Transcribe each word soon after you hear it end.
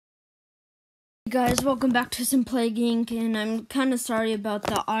Guys, welcome back to some Plague Inc. And I'm kind of sorry about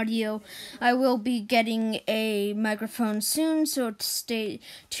the audio. I will be getting a microphone soon, so stay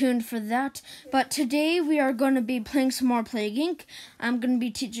tuned for that. But today we are going to be playing some more Plague Inc. I'm going to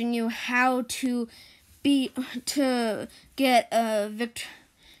be teaching you how to get a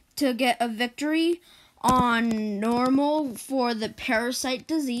victory on normal for the Parasite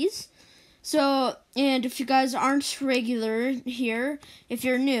disease. So, and if you guys aren't regular here, if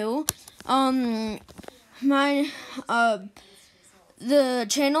you're new, the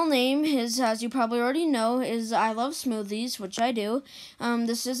channel name is, as you probably already know, is I Love Smoothies, which I do.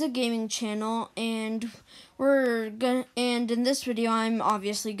 This is a gaming channel, and in this video, I'm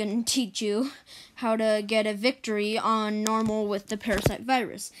obviously gonna teach you how to get a victory on normal with the Parasite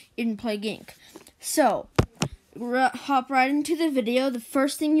virus in Plague Inc. So, hop right into the video. The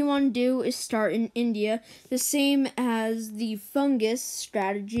first thing you want to do is start in India, the same as the fungus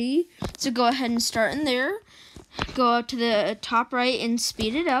strategy. So go ahead and start in there. Go up to the top right and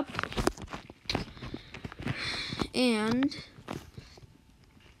speed it up. And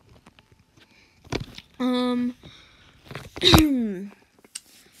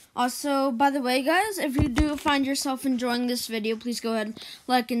also, by the way, guys, if you do find yourself enjoying this video, please go ahead and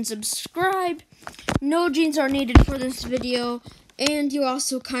like and subscribe. No genes are needed for this video, and you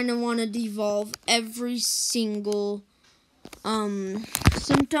also kind of want to devolve every single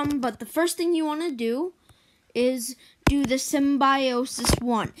symptom. But the first thing you want to do is do the symbiosis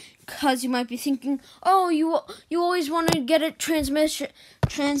one, because you might be thinking, oh, you always want to get it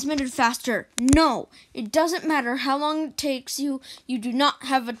transmitted faster. No, it doesn't matter how long it takes you. You do not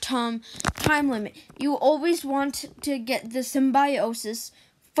have a time limit. You always want to get the symbiosis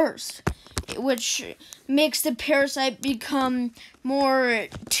first, which makes the parasite become more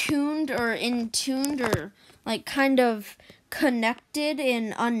tuned or in-tuned, or like kind of connected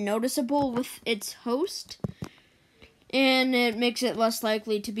and unnoticeable with its host, and it makes it less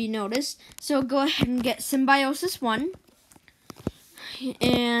likely to be noticed. So go ahead and get symbiosis 1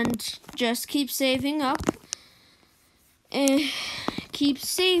 and just keep saving up and keep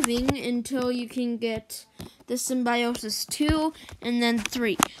saving until you can get the symbiosis 2 and then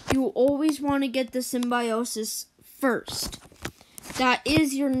 3. You always want to get the symbiosis first. That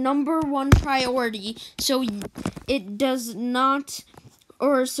is your number one priority, so it does not,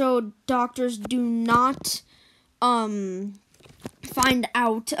 or so doctors do not find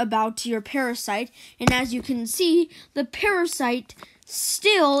out about your parasite. And as you can see, the parasite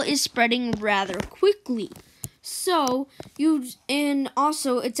still is spreading rather quickly. So and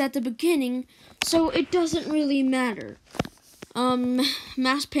also it's at the beginning, so it doesn't really matter.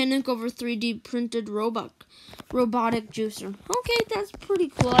 Mass panic over 3D printed robotic juicer. Okay, that's pretty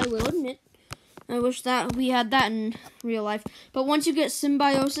cool, I will admit. I wish that we had that in real life. But once you get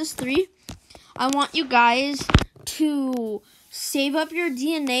symbiosis 3, I want you guys to save up your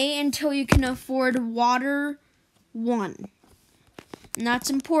DNA until you can afford water 1. And that's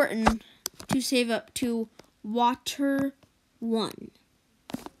important, to save up to water 1.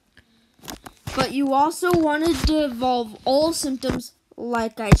 But you also want to devolve all symptoms,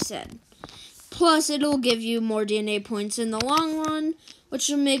 like I said. Plus, it'll give you more DNA points in the long run, which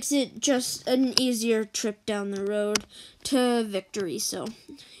makes it just an easier trip down the road to victory. So,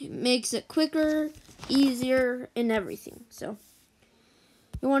 it makes it quicker, easier, and everything. So,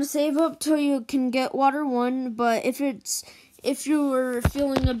 you want to save up till you can get water 1, but if you're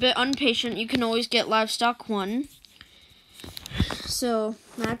feeling a bit impatient, you can always get livestock 1. So,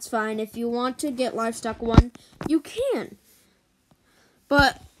 that's fine. If you want to get livestock 1, you can.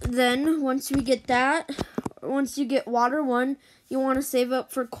 But then, once you get water 1, you want to save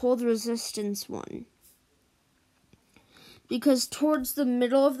up for cold resistance 1. Because towards the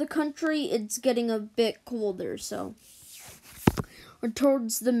middle of the country, it's getting a bit colder, so. Or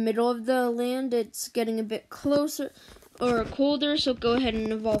towards the middle of the land, it's getting a bit closer or colder, so go ahead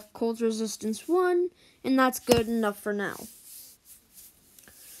and evolve cold resistance 1, and that's good enough for now.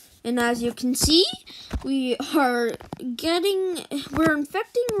 And as you can see, we're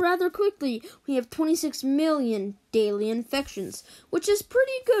infecting rather quickly. We have 26 million daily infections, which is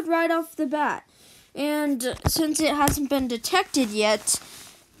pretty good right off the bat. And since it hasn't been detected yet,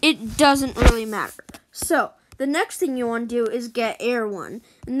 it doesn't really matter. So, the next thing you want to do is get air 1,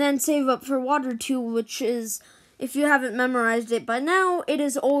 and then save up for water 2, which is, if you haven't memorized it by now, it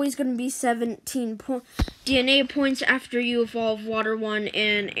is always going to be 17 DNA points after you evolve water 1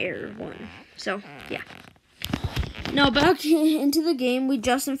 and air 1. So, yeah. Now, back into the game, we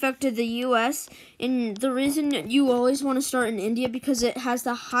just infected the U.S., and the reason you always want to start in India because it has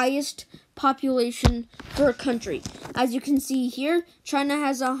the highest population for a country. As you can see here, China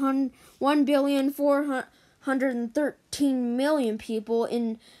has 1,413,000,000 people.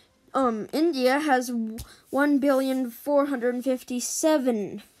 In India has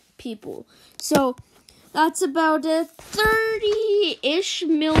 1,457,000,000 people. So that's about a 30-ish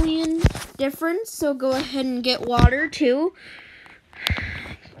million difference. So go ahead and get water too,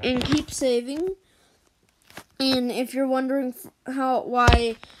 and keep saving. And if you're wondering oh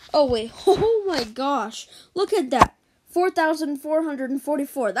my gosh, look at that,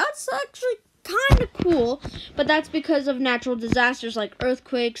 4,444. That's actually kind of cool, but that's because of natural disasters like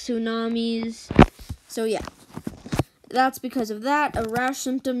earthquakes, tsunamis. So yeah, that's because of that. A rash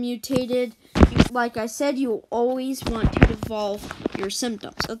symptom mutated. Like I said, you always want to evolve your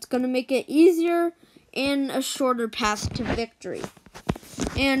symptoms. That's going to make it easier and a shorter path to victory.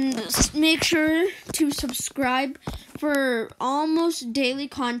 And make sure to subscribe for almost daily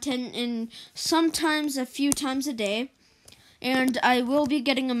content, and sometimes a few times a day. And I will be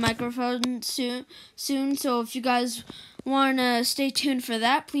getting a microphone soon. So if you guys want to stay tuned for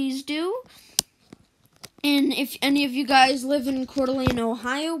that, please do. And if any of you guys live in Coeur d'Alene,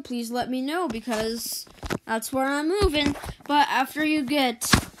 Ohio, please let me know, because that's where I'm moving. But after you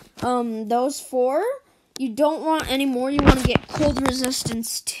get those 4, you don't want any more. You want to get cold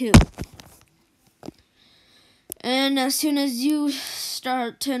resistance too. And as soon as you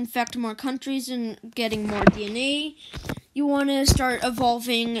start to infect more countries and getting more DNA, you want to start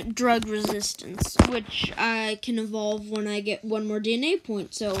evolving drug resistance, which I can evolve when I get 1 more DNA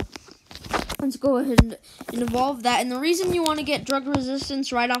point. So let's go ahead and evolve that. And the reason you want to get drug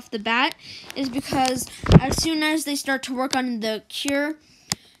resistance right off the bat is because as soon as they start to work on the cure,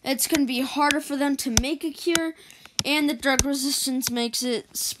 it's going to be harder for them to make a cure, and the drug resistance makes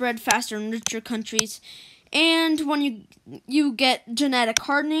it spread faster in richer countries. And when you get genetic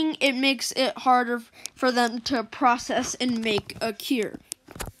hardening, it makes it harder for them to process and make a cure.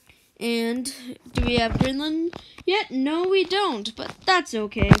 And do we have Greenland yet? No, we don't, but that's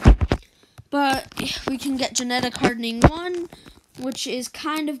okay. But we can get genetic hardening 1, which is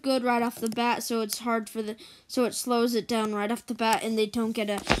kind of good right off the bat, so it's hard so it slows it down right off the bat, and they don't get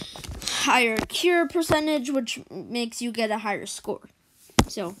a higher cure percentage, which makes you get a higher score.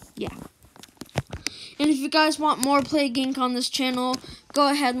 So, yeah. And if you guys want more Plague Inc. on this channel, go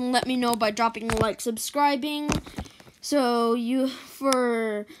ahead and let me know by dropping a like, subscribing, so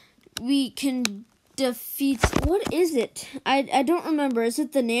we can defeat, what is it? I don't remember. Is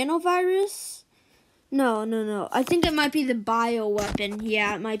it the nanovirus? No. I think it might be the bioweapon.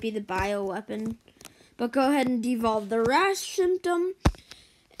 Yeah, it might be the bioweapon. But go ahead and devolve the rash symptom.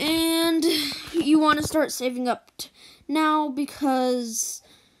 And you want to start saving up now because,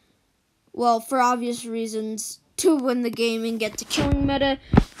 well, for obvious reasons, to win the game and get the killing meta.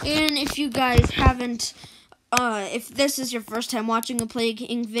 And if you guys haven't, if this is your first time watching a Plague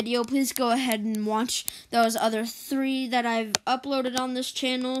Inc. video, please go ahead and watch those other 3 that I've uploaded on this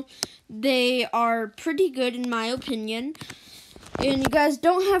channel. They are pretty good in my opinion. And you guys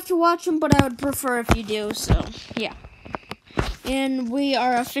don't have to watch them, but I would prefer if you do, so yeah. And we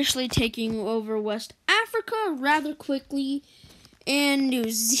are officially taking over West Africa rather quickly. And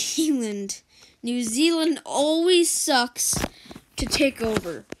New Zealand. New Zealand always sucks to take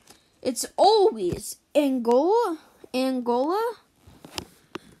over. It's always Angola,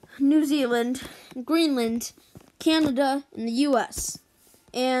 New Zealand, Greenland, Canada, and the U.S.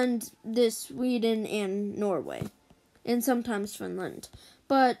 And Sweden and Norway. And sometimes Finland.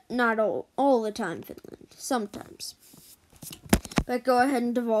 But not all the time Finland. Sometimes. But go ahead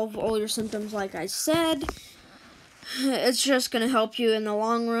and devolve all your symptoms like I said. It's just going to help you in the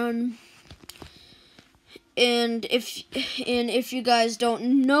long run. And if you guys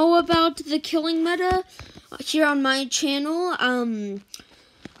don't know about the killing meta, here on my channel,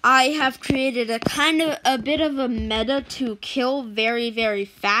 I have created a bit of a meta to kill very, very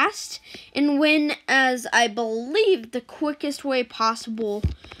fast and win as I believe the quickest way possible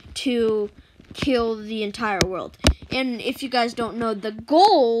to kill the entire world. And if you guys don't know the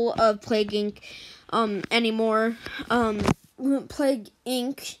goal of Plague Inc. Anymore, Plague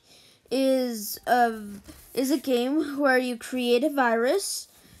Inc. is a game where you create a virus.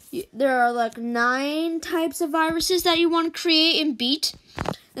 There are like 9 types of viruses that you want to create and beat.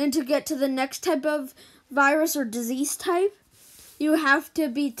 And to get to the next type of virus or disease type, you have to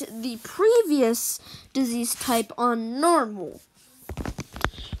beat the previous disease type on normal,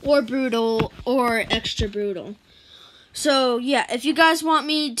 or brutal, or extra brutal. So, yeah, if you guys want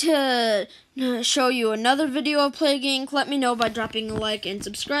me to show you another video of Plague Inc., let me know by dropping a like and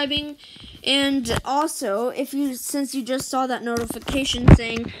subscribing. And also, since you just saw that notification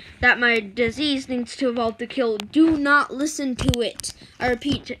saying that my disease needs to evolve to kill, do not listen to it. I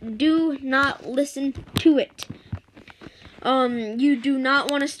repeat, do not listen to it. You do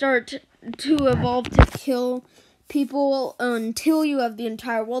not want to start to evolve to kill people until you have the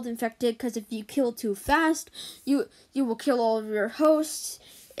entire world infected, because if you kill too fast, you will kill all of your hosts,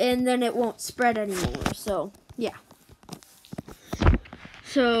 and then it won't spread anymore. So, yeah.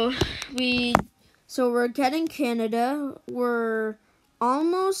 So we're getting Canada. We're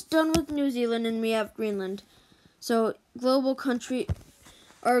almost done with New Zealand, and we have Greenland. So global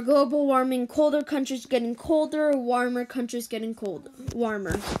warming, colder countries getting colder, warmer countries getting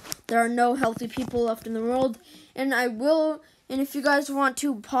warmer. There are no healthy people left in the world, and if you guys want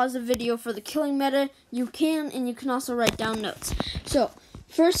to pause the video for the killing meta, you can, and you can also write down notes. So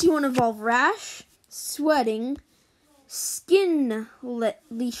first you want to evolve rash, sweating, skin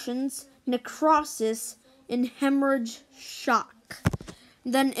lesions, necrosis, and hemorrhage shock.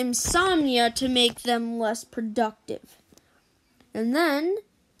 Then insomnia to make them less productive. And then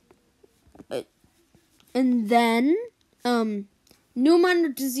new minor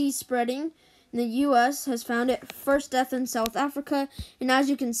disease spreading in the U.S. has found it. First death in South Africa. And as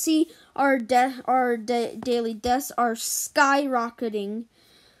you can see, our daily deaths are skyrocketing.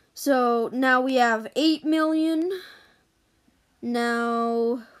 So now we have 8 million.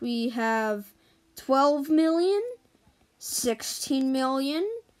 Now we have 12 million, 16 million,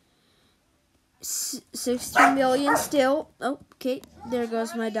 16 million still. Oh, okay, there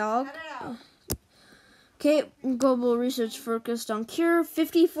goes my dog. Okay, global research focused on cure.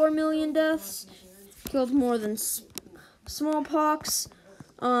 54 million deaths, killed more than smallpox.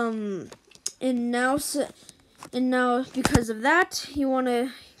 And now because of that, you want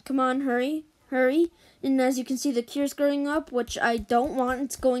to come on, hurry. And as you can see, the cure's going up, which I don't want.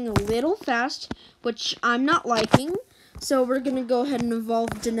 It's going a little fast, which I'm not liking. So we're going to go ahead and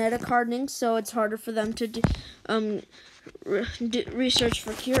evolve genetic hardening, so it's harder for them to do research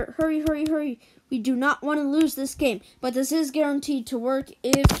for cure. Hurry. We do not want to lose this game. But this is guaranteed to work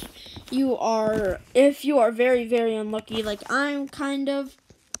if you are very, very unlucky, like I'm kind of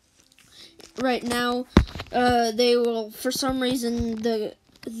right now. They will, for some reason,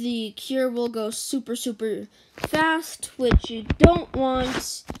 the cure will go super, super fast, which you don't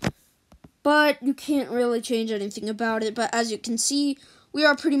want, but you can't really change anything about it. But as you can see, we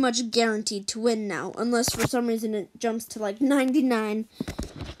are pretty much guaranteed to win now, unless for some reason it jumps to like 99.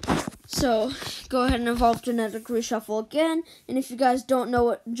 So go ahead and evolve genetic reshuffle again. And if you guys don't know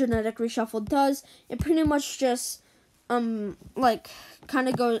what genetic reshuffle does, it pretty much just makes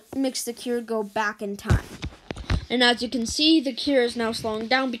the cure go back in time. And as you can see, the cure is now slowing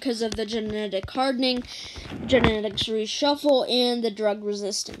down because of the genetic hardening, genetics reshuffle, and the drug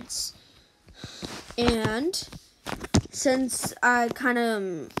resistance. And since I kind of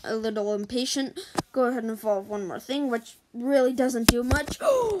am a little impatient, go ahead and evolve one more thing, which really doesn't do much.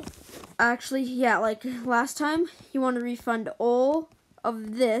 Actually, yeah, like last time, you want to refund all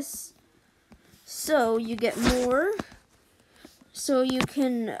of this, so you get more. So you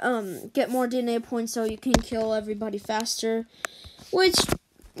can get more DNA points, so you can kill everybody faster, which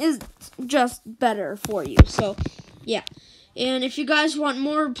is just better for you. So, yeah. And if you guys want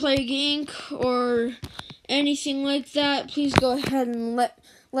more Plague Inc. or anything like that, please go ahead and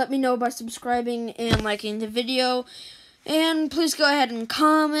let me know by subscribing and liking the video. And please go ahead and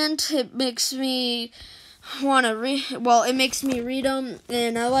comment. It makes me it makes me read them,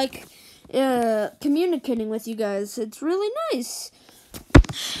 and I like communicating with you guys. It's really nice.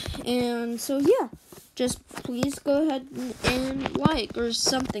 And so yeah, just please go ahead and like or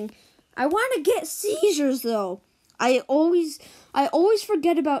something. I want to get seizures though. I always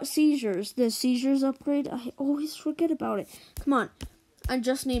forget about seizures. The seizures upgrade, I always forget about it. Come on. I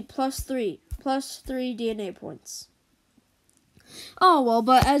just need plus 3 DNA points. Oh well,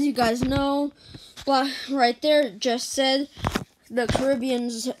 but as you guys know, right there it just said the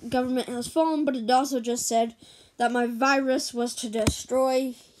Caribbean's government has fallen, but it also just said that my virus was to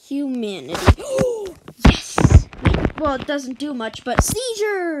destroy humanity. Yes! Well, it doesn't do much, but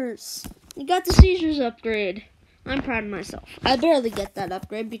seizures! You got the seizures upgrade. I'm proud of myself. I barely get that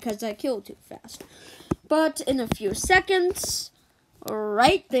upgrade because I kill too fast. But in a few seconds,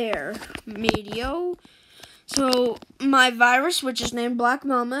 right there, Medio. So, my virus, which is named Black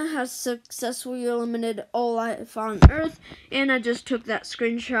Mama, has successfully eliminated all life on Earth, and I just took that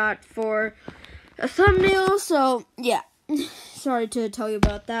screenshot for a thumbnail, so, yeah. Sorry to tell you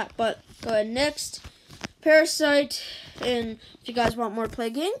about that, but go ahead next. Parasite, and if you guys want more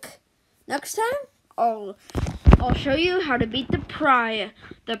Plague Inc. next time, I'll I'll show you how to beat the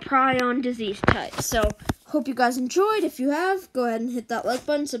prion disease type. So, hope you guys enjoyed. If you have, go ahead and hit that like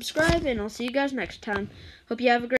button, subscribe, and I'll see you guys next time. Hope you have a great